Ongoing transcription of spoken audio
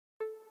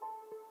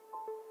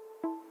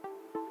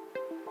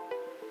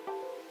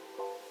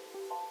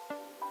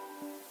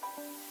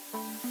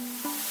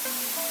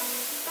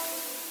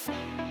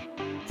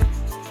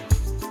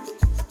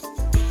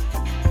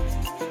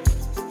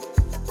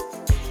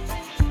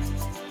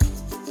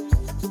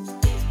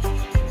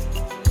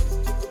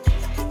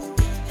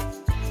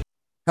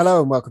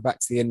Hello and welcome back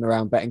to the In and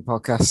Around Betting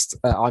Podcast.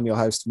 I'm your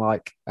host,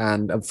 Mike,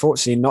 and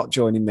unfortunately, not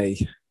joining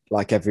me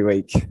like every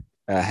week.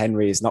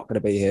 Henry is not going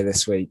to be here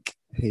this week.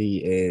 He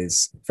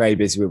is very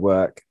busy with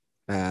work,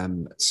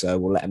 so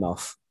we'll let him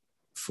off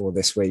for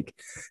this week.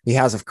 He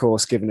has, of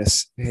course, given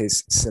us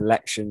his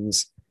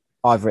selections.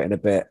 I've written a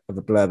bit of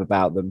a blurb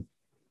about them,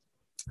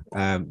 so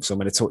I'm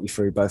going to talk you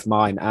through both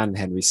mine and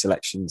Henry's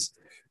selections,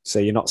 so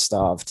you're not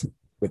starved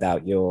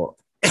without your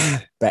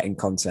betting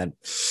content.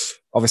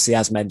 Obviously,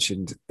 as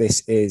mentioned,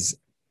 this is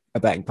a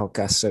betting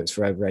podcast, so it's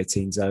for over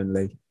 18s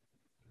only.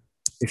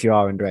 If you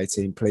are under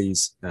 18,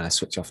 please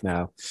switch off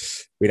now.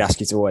 We'd ask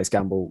you to always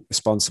gamble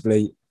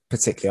responsibly,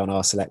 particularly on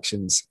our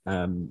selections.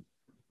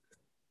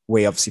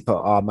 We obviously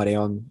put our money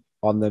on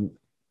them.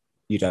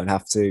 You don't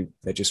have to.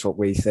 They're just what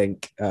we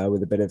think,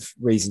 with a bit of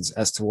reasons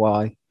as to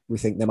why we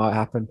think they might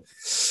happen.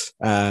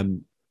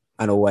 And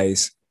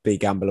always be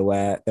gamble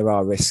aware. There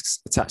are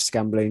risks attached to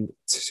gambling.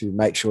 To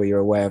make sure you're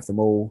aware of them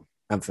all,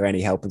 and for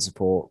any help and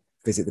support,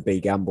 visit the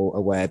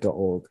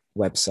begambleaware.org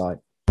website.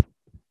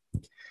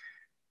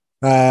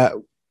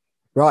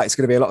 Right, it's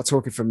going to be a lot of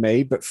talking from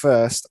me, but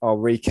first I'll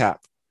recap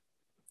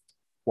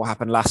what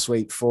happened last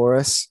week for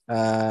us.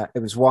 It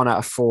was 1 out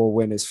of 4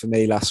 winners for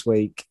me last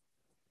week.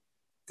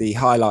 The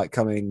highlight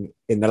coming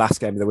in the last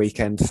game of the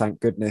weekend, thank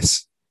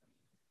goodness.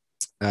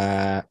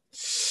 But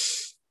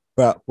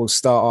we'll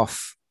start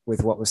off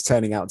with what was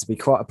turning out to be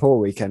quite a poor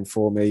weekend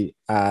for me,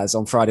 as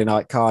on Friday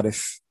night,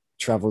 Cardiff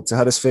travelled to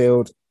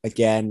Huddersfield.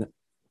 Again,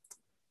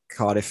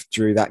 Cardiff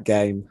drew that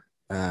game,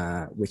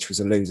 which was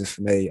a loser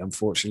for me,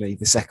 unfortunately.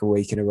 The second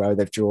week in a row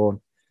they've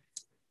drawn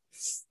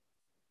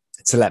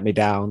to let me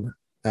down.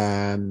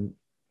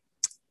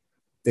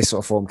 This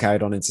sort of form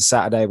carried on into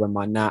Saturday when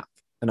my nap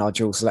and our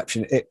dual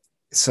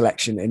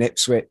selection in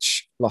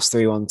Ipswich lost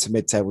 3-1 to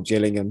mid-table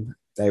Gillingham.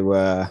 They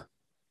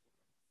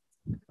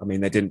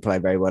didn't play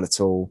very well at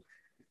all.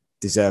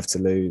 Deserved to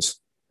lose.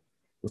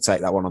 We'll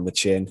take that one on the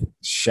chin.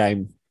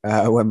 Shame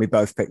when we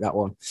both picked that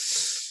one.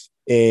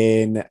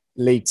 In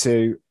League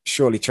Two,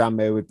 surely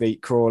Tranmere would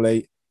beat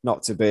Crawley.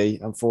 Not to be,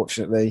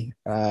 unfortunately.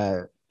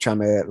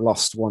 Tranmere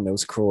lost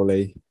 1-0 to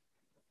Crawley,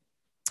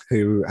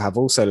 who have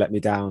also let me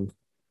down,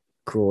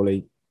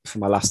 Crawley, for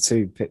my last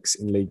 2 picks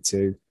in League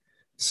Two.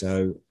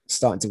 So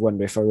starting to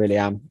wonder if I really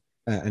am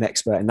an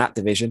expert in that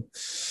division.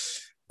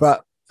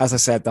 But as I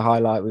said, the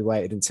highlight we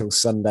waited until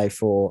Sunday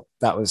for,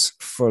 that was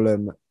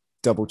Fulham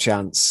double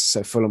chance.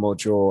 So Fulham will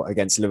draw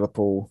against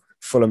Liverpool.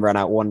 Fulham ran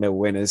out 1-0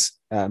 winners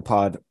and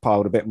piled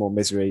a bit more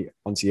misery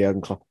onto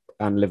Jurgen Klopp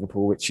and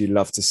Liverpool, which you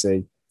love to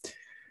see.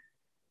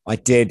 I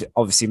did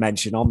obviously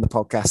mention on the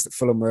podcast that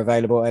Fulham were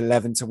available at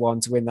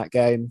 11-1 to win that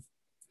game.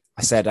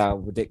 I said how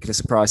ridiculous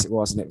a price it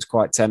was, and it was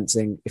quite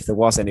tempting. If there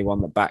was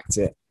anyone that backed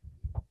it,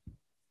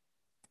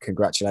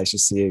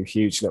 congratulations to you.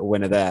 Huge little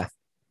winner there.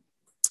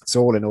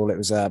 So all in all, it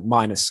was a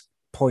minus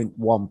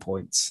 0.1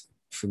 points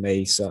for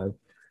me. So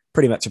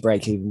pretty much a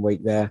break-even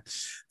week there.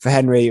 For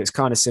Henry, it was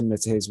kind of similar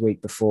to his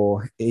week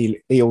before.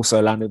 He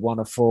also landed 1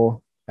 of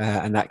 4,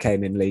 and that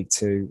came in League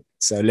Two.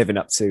 So living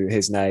up to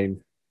his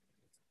name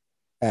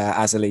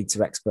as a League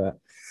Two expert.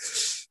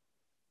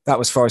 That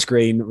was Forest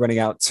Green running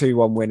out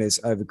 2-1 winners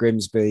over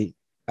Grimsby,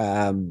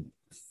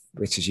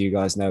 which, as you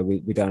guys know,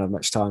 we don't have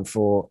much time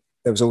for.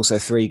 There was also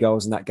 3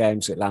 goals in that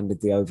game, so it landed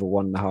the over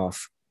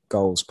 1.5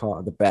 goals part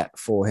of the bet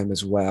for him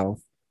as well.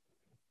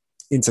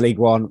 Into League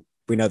One,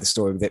 we know the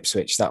story with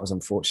Ipswich. That was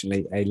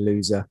unfortunately a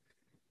loser.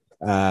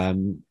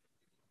 The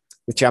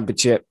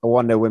Championship, a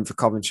 1-0 win for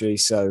Coventry,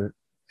 so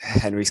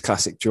Henry's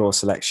classic draw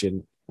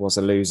selection was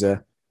a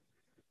loser.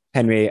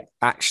 Henry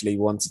actually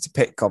wanted to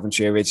pick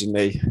Coventry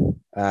originally,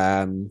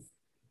 but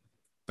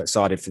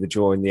sided for the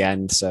draw in the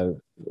end,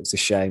 so it was a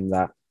shame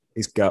that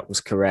his gut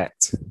was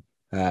correct,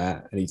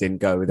 and he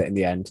didn't go with it in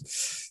the end.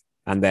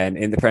 And then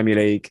in the Premier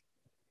League,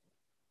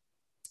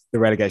 the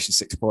relegation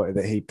 6-pointer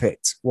that he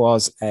picked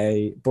was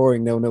a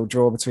boring 0-0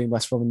 draw between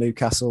West Brom and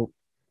Newcastle.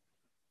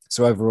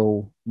 So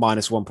overall,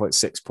 minus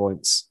 1.6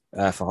 points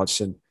for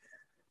Hodgson.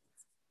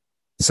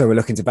 So we're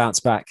looking to bounce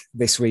back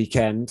this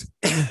weekend.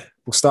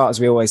 We'll start as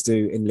we always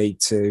do in League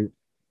Two.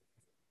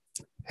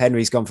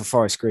 Henry's gone for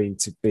Forest Green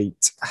to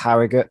beat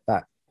Harrogate.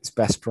 That is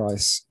best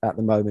price at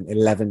the moment,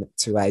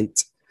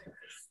 11-8.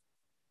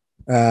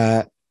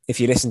 If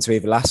you listened to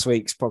either last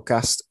week's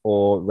podcast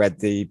or read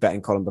the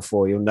betting column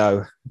before, you'll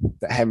know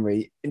that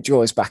Henry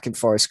enjoys backing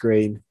Forest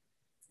Green.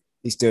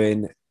 He's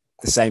doing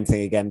the same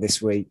thing again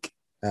this week.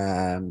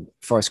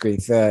 Forest Green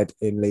 3rd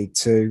in League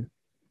Two.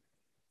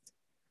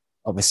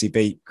 Obviously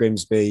beat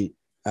Grimsby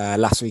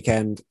last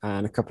weekend,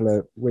 and a couple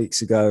of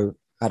weeks ago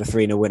had a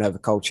 3-0 win over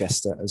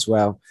Colchester as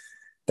well.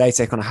 They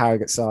take on a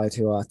Harrogate side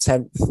who are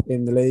 10th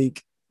in the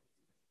league,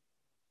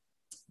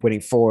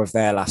 winning 4 of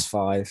their last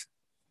 5.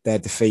 Their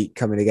defeat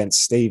coming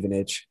against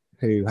Stevenage,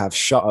 who have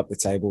shot up the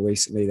table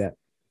recently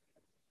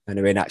and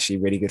are in actually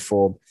really good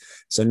form.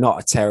 So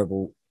not a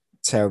terrible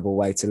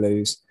way to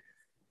lose.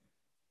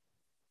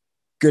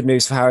 Good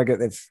news for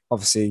Harrogate.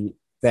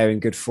 They're in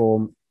good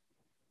form,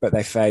 but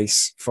they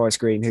face Forest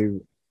Green,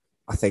 who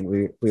I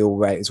think we all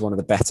rate as one of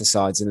the better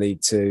sides in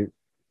League Two.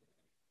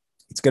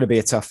 It's going to be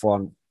a tough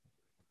one,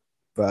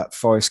 but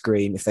Forest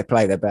Green, if they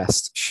play their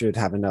best, should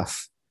have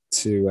enough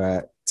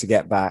to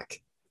get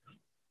back,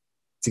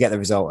 to get the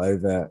result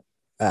over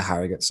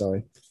Harrogate.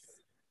 Sorry.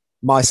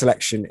 My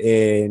selection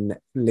in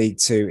League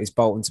Two is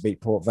Bolton to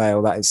beat Port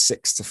Vale. That is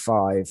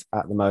 6-5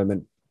 at the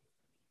moment.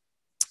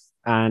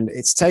 And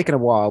it's taken a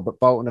while, but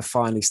Bolton are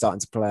finally starting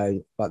to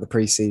play like the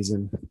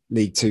pre-season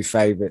League Two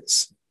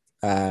favourites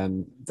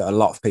that a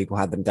lot of people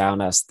had them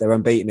down as. They're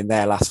unbeaten in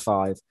their last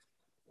 5,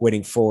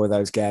 winning 4 of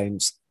those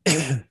games.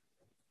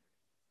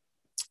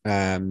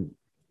 And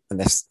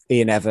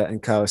Ian Evatt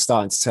and co are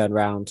starting to turn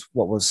around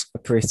what was a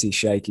pretty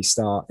shaky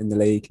start in the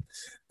league.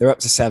 They're up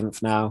to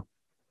 7th now.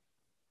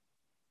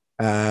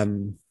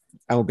 And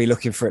we'll be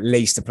looking for at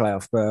least a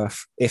playoff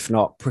berth, if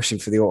not pushing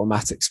for the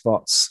automatic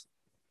spots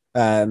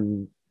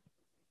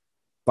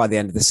by the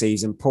end of the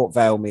season. Port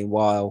Vale,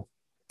 meanwhile,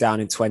 down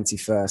in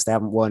 21st. They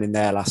haven't won in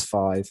their last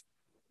 5,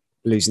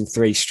 losing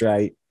 3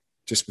 straight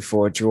just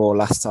before a draw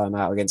last time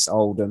out against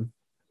Oldham.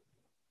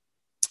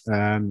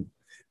 They're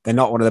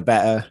not one of the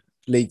better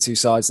League Two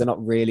sides. They're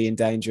not really in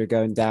danger of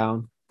going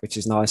down, which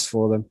is nice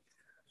for them.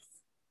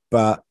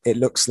 But it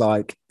looks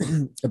like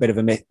a bit of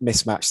a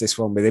mismatch, this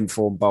one, with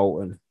informed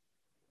Bolton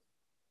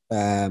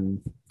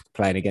playing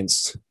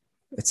against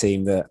a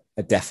team that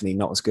are definitely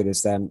not as good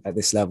as them at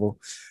this level.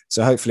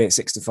 So hopefully at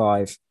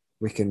 6-5,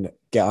 we can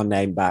get our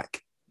name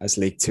back as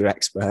League Two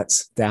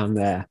experts down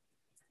there.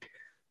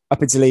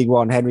 Up into League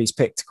One, Henry's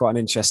picked quite an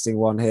interesting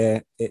one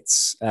here.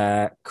 It's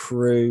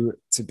Crewe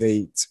to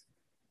beat,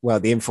 well,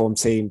 the informed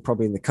team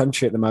probably in the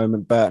country at the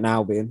moment, Burton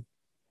Albion.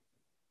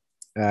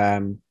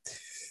 Burton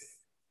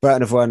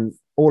have won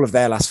all of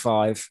their last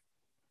 5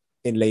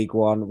 in League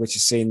One, which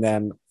has seen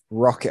them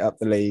rocket up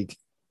the league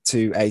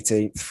to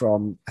 18th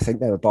from, I think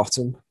they were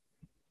bottom.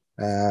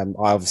 I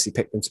obviously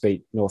picked them to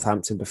beat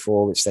Northampton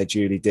before, which they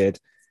duly did.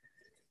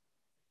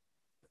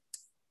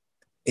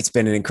 It's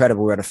been an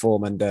incredible run of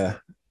form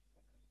under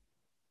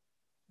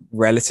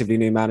relatively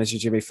new manager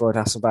Jimmy Floyd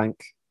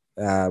Hasselbank,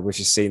 which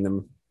has seen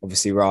them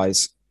obviously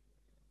rise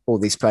all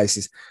these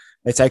places.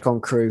 They take on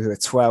Crewe, who are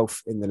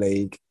 12th in the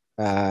league,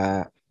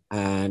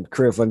 and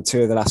Crewe have won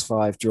 2 of the last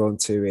 5, drawn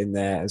 2 in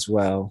there as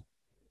well.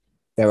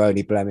 Their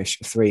only blemish,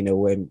 a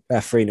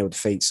 3-0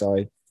 defeat,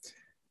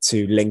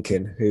 to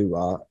Lincoln, who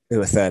are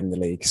 3rd in the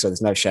league. So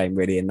there's no shame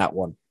really in that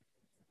one.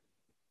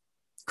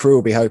 Crewe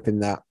will be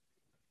hoping that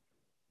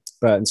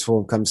Burton's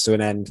form comes to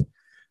an end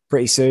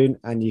pretty soon,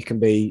 and you can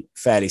be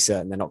fairly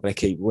certain they're not going to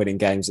keep winning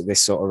games at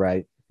this sort of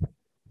rate,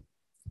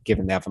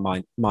 given they have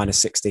a minus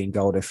 16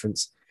 goal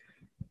difference.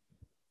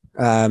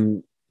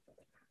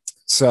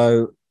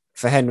 So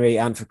for Henry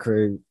and for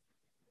Crewe,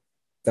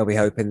 they'll be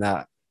hoping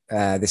that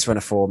this run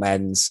of form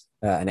ends,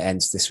 and it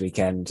ends this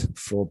weekend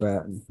for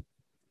Burton.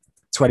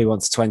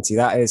 21-20,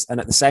 that is. And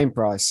at the same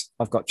price,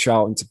 I've got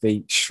Charlton to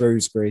beat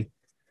Shrewsbury.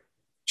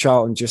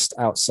 Charlton just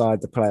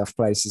outside the playoff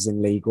places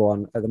in League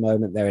One. At the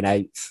moment, they're in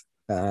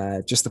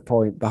 8th, just a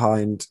point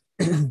behind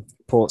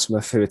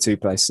Portsmouth, who are 2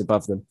 places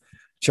above them.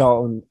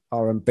 Charlton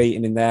are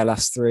unbeaten in their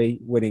last 3,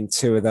 winning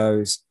 2 of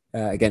those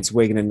against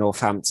Wigan and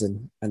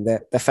Northampton. And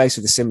they're faced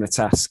with a similar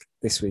task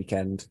this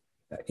weekend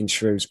in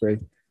Shrewsbury,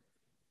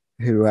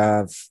 who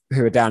are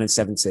down in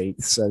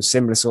 17th. So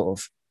similar sort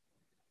of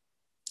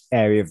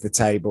area of the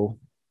table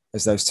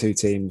as those 2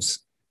 teams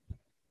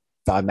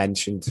that I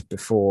mentioned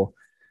before.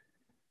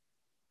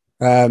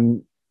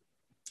 1-2,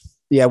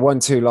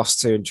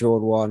 lost 2 and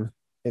drawn 1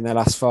 in their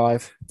last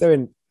 5. They're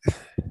in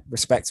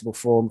respectable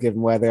form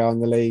given where they are in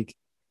the league,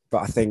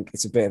 but I think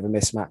it's a bit of a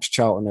mismatch.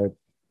 Charlton are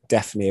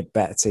definitely a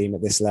better team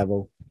at this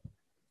level.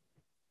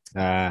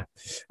 And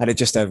at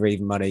just over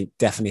even money,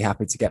 definitely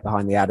happy to get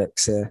behind the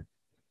Addicts here.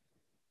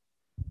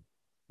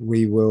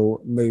 We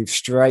will move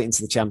straight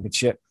into the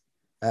Championship,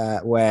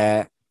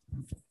 where,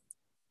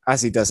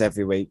 as he does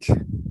every week,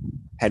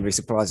 Henry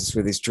surprises us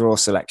with his draw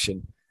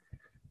selection.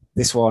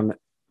 This one,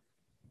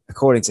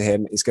 according to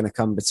him, is going to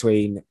come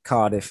between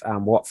Cardiff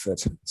and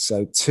Watford.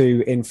 So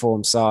 2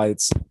 informed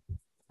sides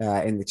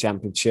in the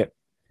Championship.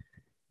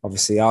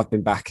 Obviously, I've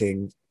been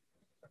backing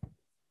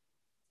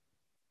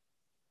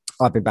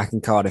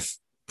Cardiff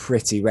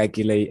pretty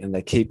regularly, and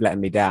they keep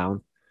letting me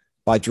down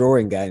by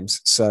drawing games.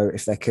 So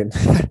if they can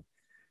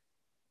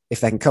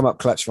come up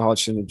clutch for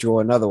Hodgson and draw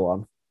another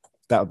one,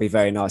 that would be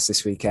very nice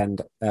this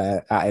weekend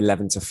at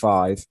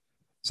 11-5.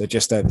 So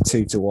just over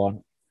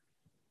 2-1.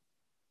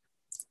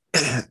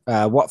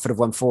 Watford have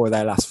won 4 of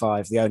their last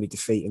 5. The only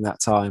defeat in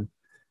that time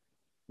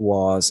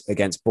was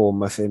against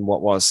Bournemouth in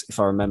what was, if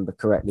I remember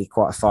correctly,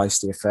 quite a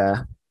feisty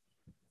affair.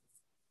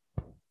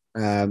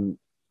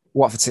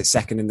 Watford sits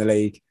 2nd in the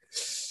league,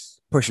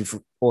 pushing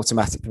for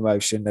automatic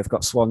promotion. They've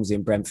got Swansea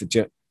and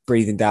Brentford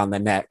breathing down their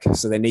neck,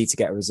 so they need to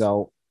get a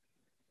result.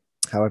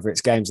 However,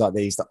 it's games like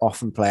these that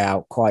often play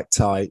out quite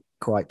tight,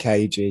 quite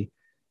cagey.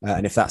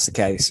 And if that's the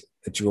case,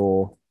 a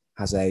draw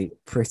has a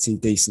pretty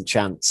decent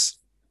chance.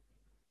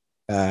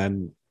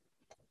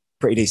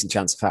 Pretty decent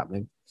chance of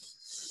happening.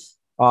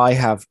 I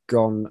have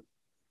gone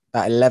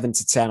at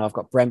 11-10. I've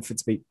got Brentford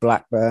to beat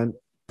Blackburn.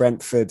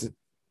 Brentford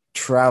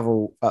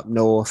travel up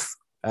north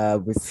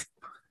with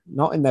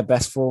not in their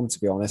best form, to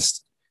be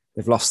honest.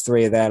 They've lost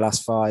 3 of their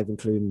last 5,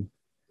 including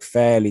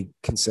fairly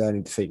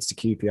concerning defeats to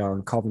QPR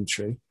and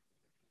Coventry.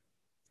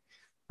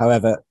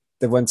 However,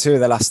 they've won 2 of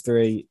their last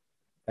 3.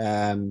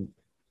 One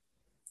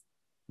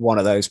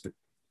of those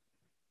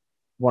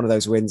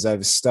wins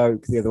over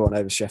Stoke, the other one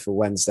over Sheffield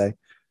Wednesday.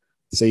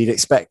 So you'd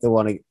expect the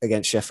one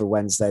against Sheffield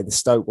Wednesday. The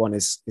Stoke one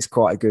is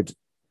quite a good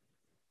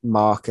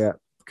marker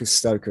because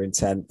Stoke are in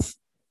 10th,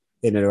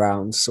 in and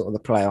around sort of the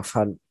playoff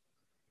hunt,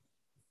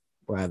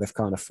 where they've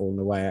kind of fallen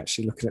away,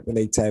 actually, looking at the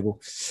league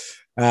table.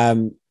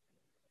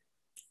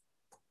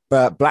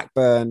 But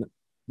Blackburn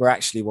were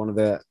actually one of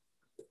the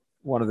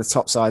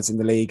top sides in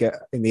the league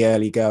in the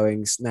early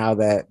goings. Now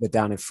they're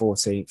down in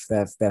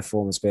 14th. Their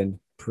form has been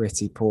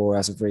pretty poor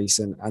as of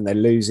recent, and they're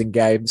losing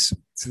games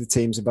to the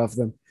teams above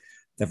them.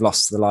 They've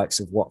lost to the likes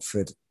of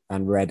Watford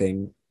and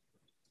Reading,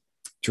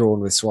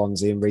 drawn with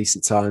Swansea in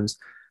recent times.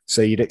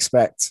 So you'd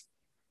expect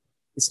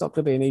it's not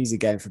going to be an easy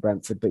game for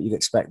Brentford, but you'd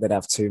expect they'd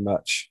have too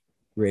much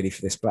really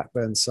for this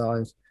Blackburn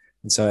side.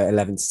 And so at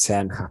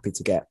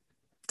 11-10,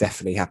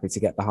 definitely happy to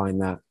get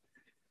behind that.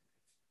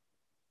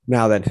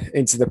 Now then,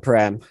 into the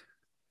Prem.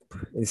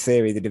 In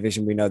theory, the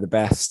division we know the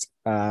best.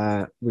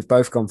 We've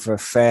both gone for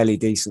fairly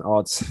decent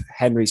odds.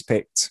 Henry's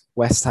picked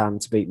West Ham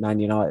to beat Man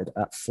United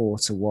at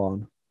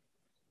 4-1.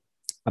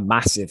 A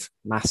massive,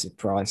 massive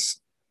price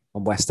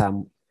on West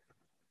Ham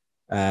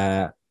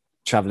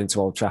travelling to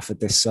Old Trafford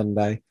this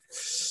Sunday.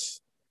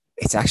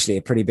 It's actually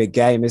a pretty big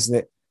game, isn't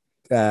it?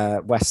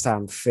 West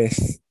Ham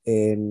 5th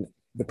in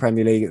the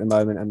Premier League at the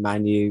moment, and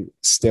Man U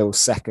still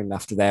 2nd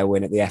after their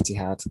win at the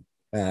Etihad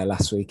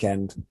last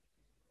weekend.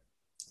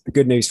 The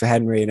good news for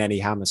Henry and any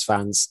Hammers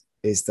fans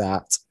is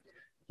that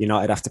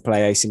United have to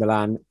play AC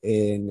Milan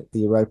in the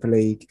Europa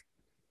League.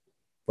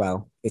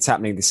 Well, it's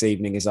happening this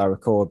evening as I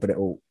record, but it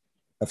will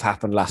have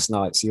happened last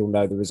night, so you'll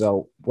know the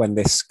result when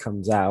this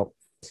comes out.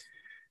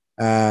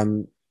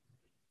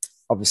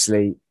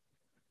 Obviously,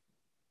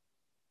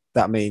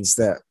 that means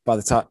that by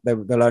the time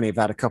they'll only have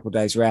had a couple of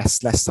days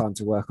rest, less time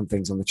to work on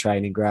things on the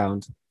training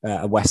ground.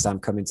 And West Ham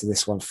come into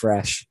this one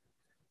fresh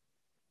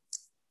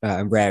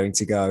and raring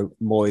to go.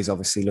 Moyes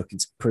obviously looking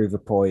to prove a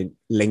point.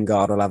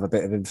 Lingard will have a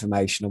bit of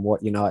information on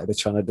what United are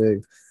trying to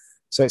do.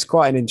 So it's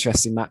quite an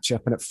interesting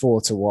matchup. And at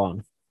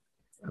 4-1,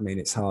 I mean,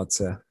 it's hard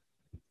to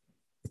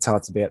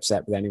be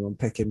upset with anyone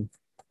picking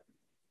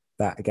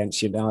that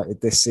against United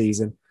this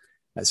season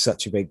at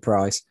such a big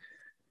price.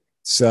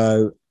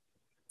 So,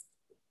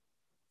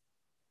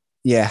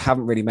 yeah,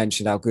 haven't really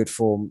mentioned how good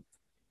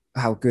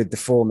the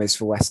form is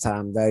for West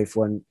Ham. They've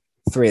won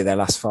 3 of their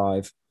last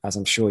 5, as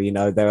I'm sure you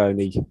know. Their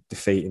only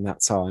defeat in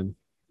that time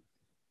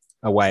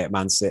away at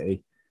Man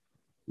City.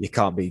 You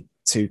can't be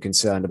too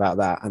concerned about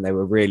that. And they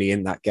were really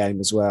in that game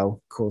as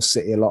well. Caused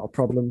City a lot of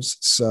problems.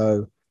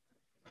 So,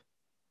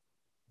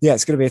 yeah,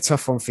 it's going to be a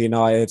tough one for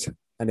United.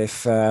 And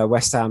if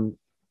West Ham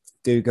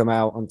do come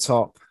out on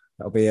top,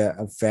 that'll be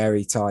a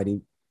very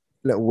tidy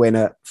little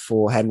winner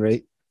for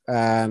Henry.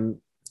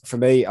 For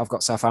me, I've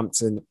got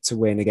Southampton to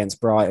win against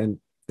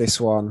Brighton.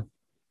 This one,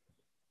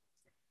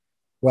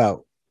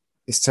 well,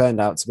 it's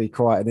turned out to be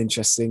quite an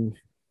interesting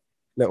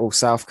little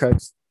South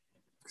Coast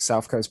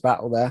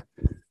battle there.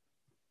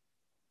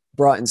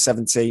 Brighton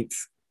 17th,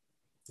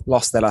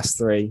 lost their last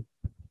 3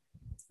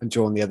 and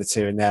drawn the other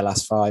 2 in their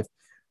last 5.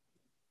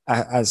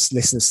 As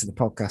listeners to the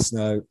podcast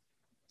know,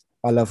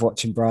 I love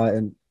watching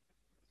Brighton,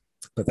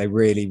 but they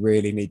really,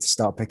 really need to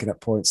start picking up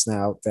points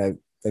now. They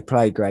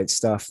play great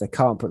stuff. They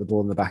can't put the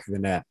ball in the back of the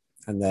net,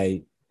 and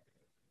they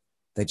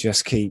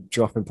just keep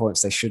dropping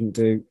points they shouldn't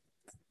do.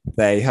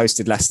 They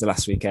hosted Leicester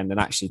last weekend and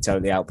actually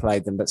totally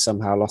outplayed them, but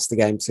somehow lost the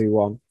game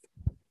 2-1.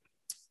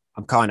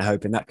 I'm kind of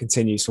hoping that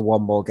continues for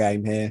one more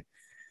game here,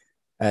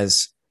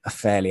 as a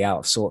fairly out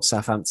of sorts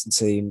Southampton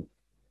team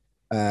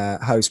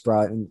host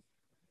Brighton.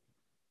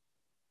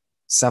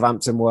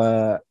 Southampton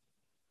were,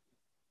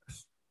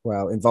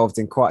 well, involved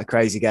in quite a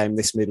crazy game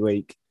this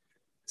midweek.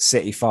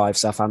 City 5,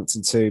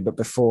 Southampton 2. But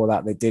before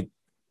that, they did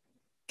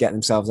get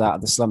themselves out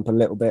of the slump a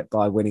little bit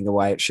by winning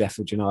away at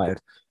Sheffield United.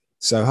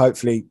 So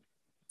hopefully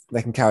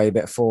they can carry a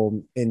bit of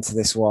form into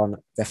this one.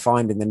 They're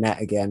finding the net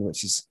again,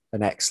 which is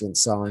an excellent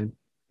sign.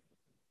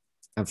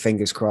 And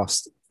fingers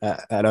crossed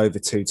at over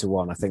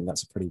 2-1. I think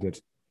that's a pretty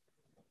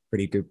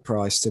good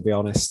price, to be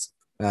honest.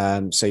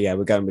 So yeah,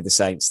 we're going with the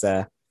Saints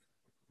there.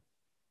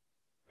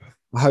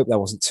 I hope that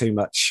wasn't too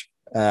much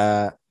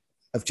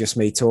of just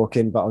me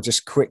talking, but I'll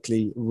just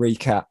quickly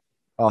recap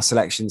our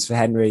selections for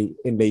Henry.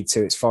 In League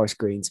 2, it's Forest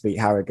Green to beat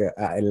Harrogate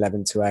at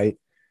 11-8.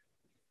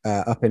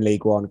 Up in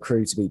League 1,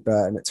 Crewe to beat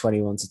Burton at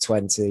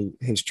 21-20.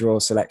 His draw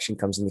selection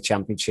comes in the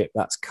Championship.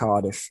 That's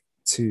Cardiff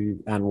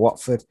and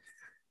Watford.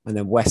 And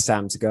then West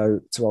Ham to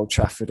go to Old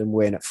Trafford and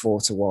win at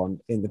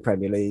 4-1 in the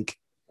Premier League.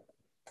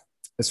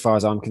 As far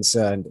as I'm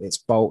concerned, it's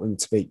Bolton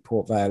to beat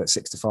Port Vale at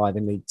 6-5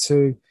 in League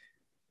 2.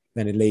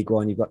 Then in League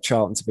 1, you've got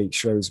Charlton to beat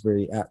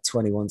Shrewsbury at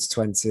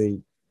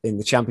 21-20. In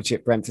the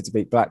Championship, Brentford to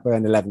beat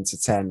Blackburn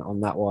 11-10 on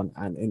that one.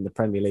 And in the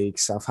Premier League,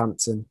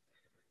 Southampton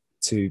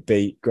to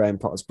beat Graham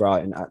Potter's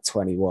Brighton at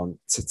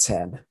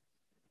 21-10.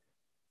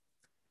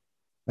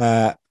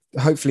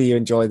 hopefully you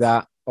enjoy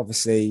that.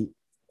 Obviously,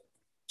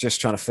 just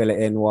trying to fill it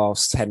in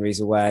whilst Henry's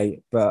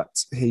away,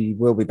 but he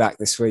will be back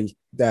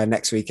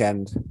next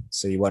weekend,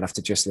 so you won't have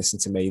to just listen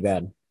to me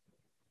then.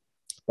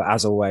 But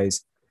as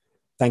always,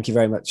 thank you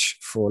very much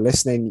for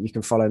listening. You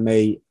can follow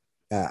me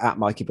at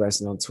Mikey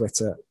Bresnan on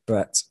Twitter,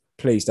 but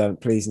please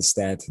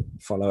instead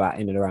follow at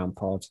In and Around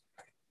Pod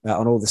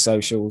on all the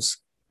socials,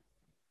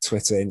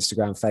 Twitter,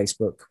 Instagram,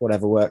 Facebook,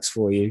 whatever works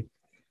for you.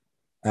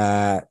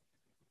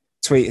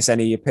 Tweet us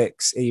any of your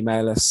picks,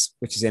 email us,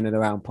 which is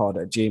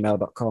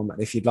inandaroundpod@gmail.com.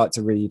 And if you'd like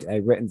to read a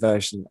written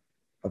version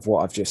of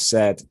what I've just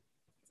said,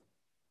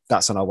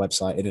 that's on our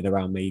website,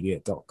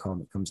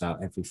 inandaroundmedia.com. It comes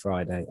out every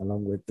Friday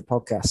along with the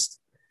podcast.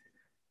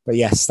 But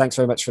yes, thanks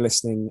very much for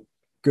listening.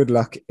 Good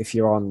luck if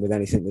you're on with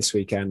anything this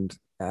weekend,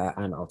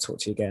 and I'll talk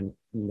to you again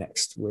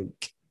next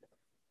week.